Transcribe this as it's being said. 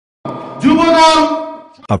Juba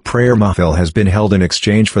Dal. A prayer mahfil has been held in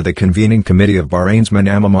exchange for the convening committee of Bahrain's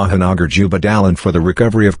Manama Mahanagar Juba Dal and for the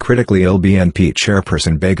recovery of critically ill BNP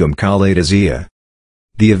chairperson Begum Khaleda Zia.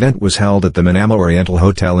 The event was held at the Manama Oriental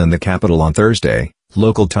Hotel in the capital on Thursday,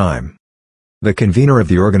 local time. The convener of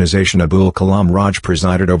the organization Abul Kalam Raj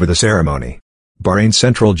presided over the ceremony. Bahrain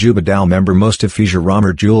Central Juba Dal member Mustafiza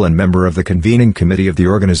Ramar Jul and member of the convening committee of the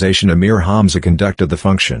organization Amir Hamza conducted the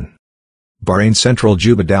function. Bahrain Central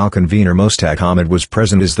Juba Dal convener Mostaq Ahmed was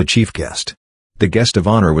present as the chief guest. The guest of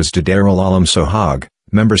honor was Dadarul Alam Sohag,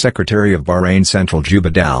 member secretary of Bahrain Central Juba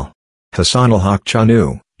Dal. Hassan al-Haq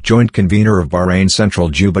Chanu, joint convener of Bahrain Central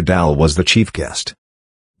Juba Dal, was the chief guest.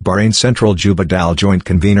 Bahrain Central Juba Dal joint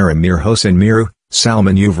convener Amir Hossein Miru,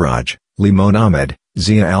 Salman Yuvraj, Limon Ahmed,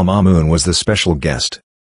 Zia al-Mamoun was the special guest.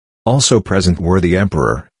 Also present were the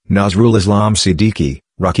Emperor, Nazrul Islam Siddiqui,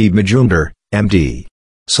 Rakib Majumdar, MD.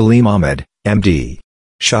 Salim Ahmed, MD.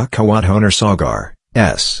 Shah Kawat Honar Sagar,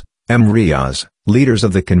 S. M. Riaz, leaders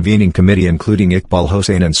of the convening committee including Iqbal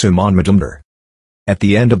Hossain and Suman Majumdar. At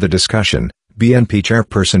the end of the discussion, BNP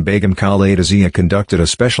chairperson Begum Khaleda Zia conducted a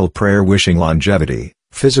special prayer wishing longevity,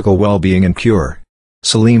 physical well-being and cure.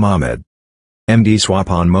 Salim Ahmed, MD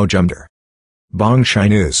Swapan Mojumdar. Bongshai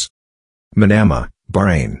News. Manama,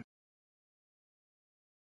 Bahrain.